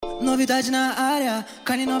Novidade na área,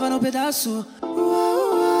 carne nova no pedaço.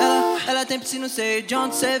 Ela tem piscina, não sei de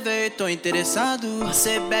onde cê veio, tô interessado.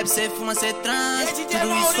 Cê bebe, cê fuma, cê trans, tudo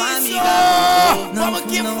isso com amiga. Não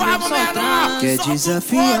fumo, não bebo, só trans. Quer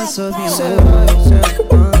desafiar, só vem Cê vai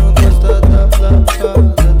quando gosta da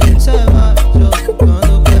flafada. Cê vai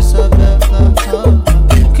quando quer saber da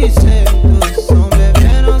que sedução,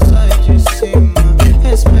 bebê não sai de cima.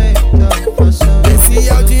 Respeita, faça. Esse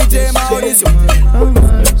é o Djmauricio.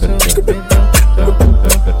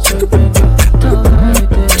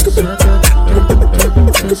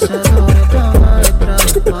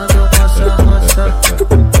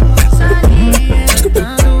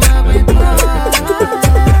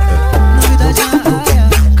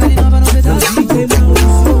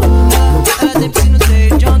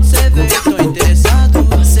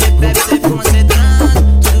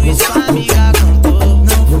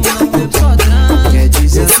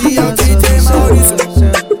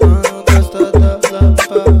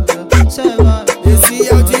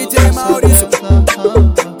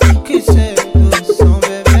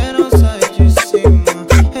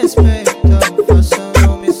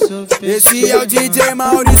 Esse é o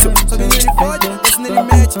Djmauricio. Sobe nele pode, desce nele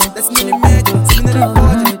mete, desce nele mete. Sobe nele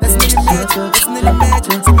pode, desce nele mete, desce nele mete.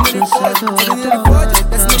 Sobe nele pode,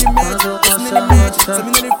 desce nele mete, desce nele mete.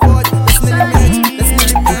 Sobe nele pode, desce nele mete, desce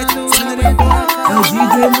nele mete. Sobe nele pode. É o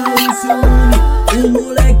Djmauricio, o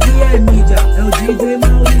moleque é mídia. É o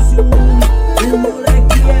Djmauricio, o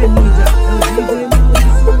moleque é mídia. É o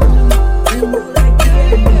Djmauricio, o moleque é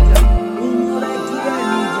mídia. O moleque é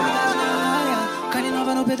mídia. Carne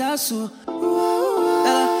nova no pedaço.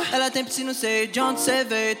 Ela tem piscina, não sei de onde cê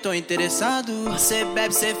veio, tô interessado. Cê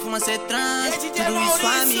bebe, cê fuma, cê trans, tudo isso com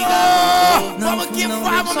amiga. Não fumo, não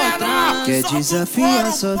bebo, só trans. Quer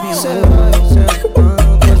desafiar, só vem Cê vai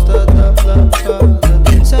quando gosta da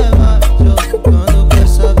flafada. Cê vai quando quer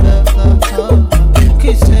saber da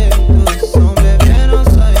que sedução, bebê não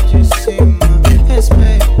sai de cima.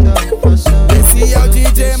 Respeita, faça. Esse é o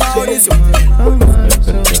Djmauricio.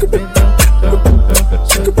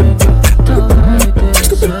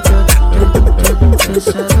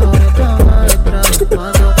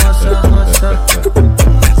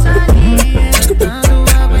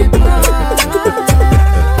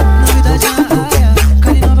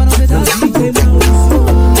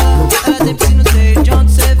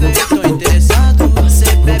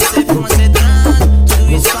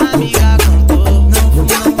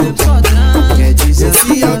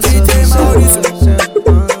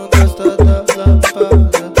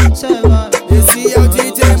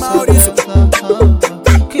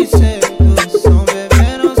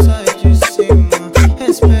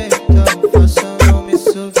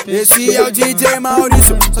 Esse é o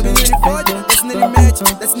Djmauricio. Sobe nele pode, desce nele mete,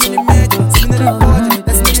 desce nele mete. Sobe nele pode,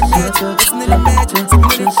 desce nele mete, desce nele mete.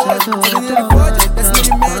 Sobe nele pode, desce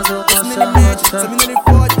nele mete, desce nele mete. Sobe nele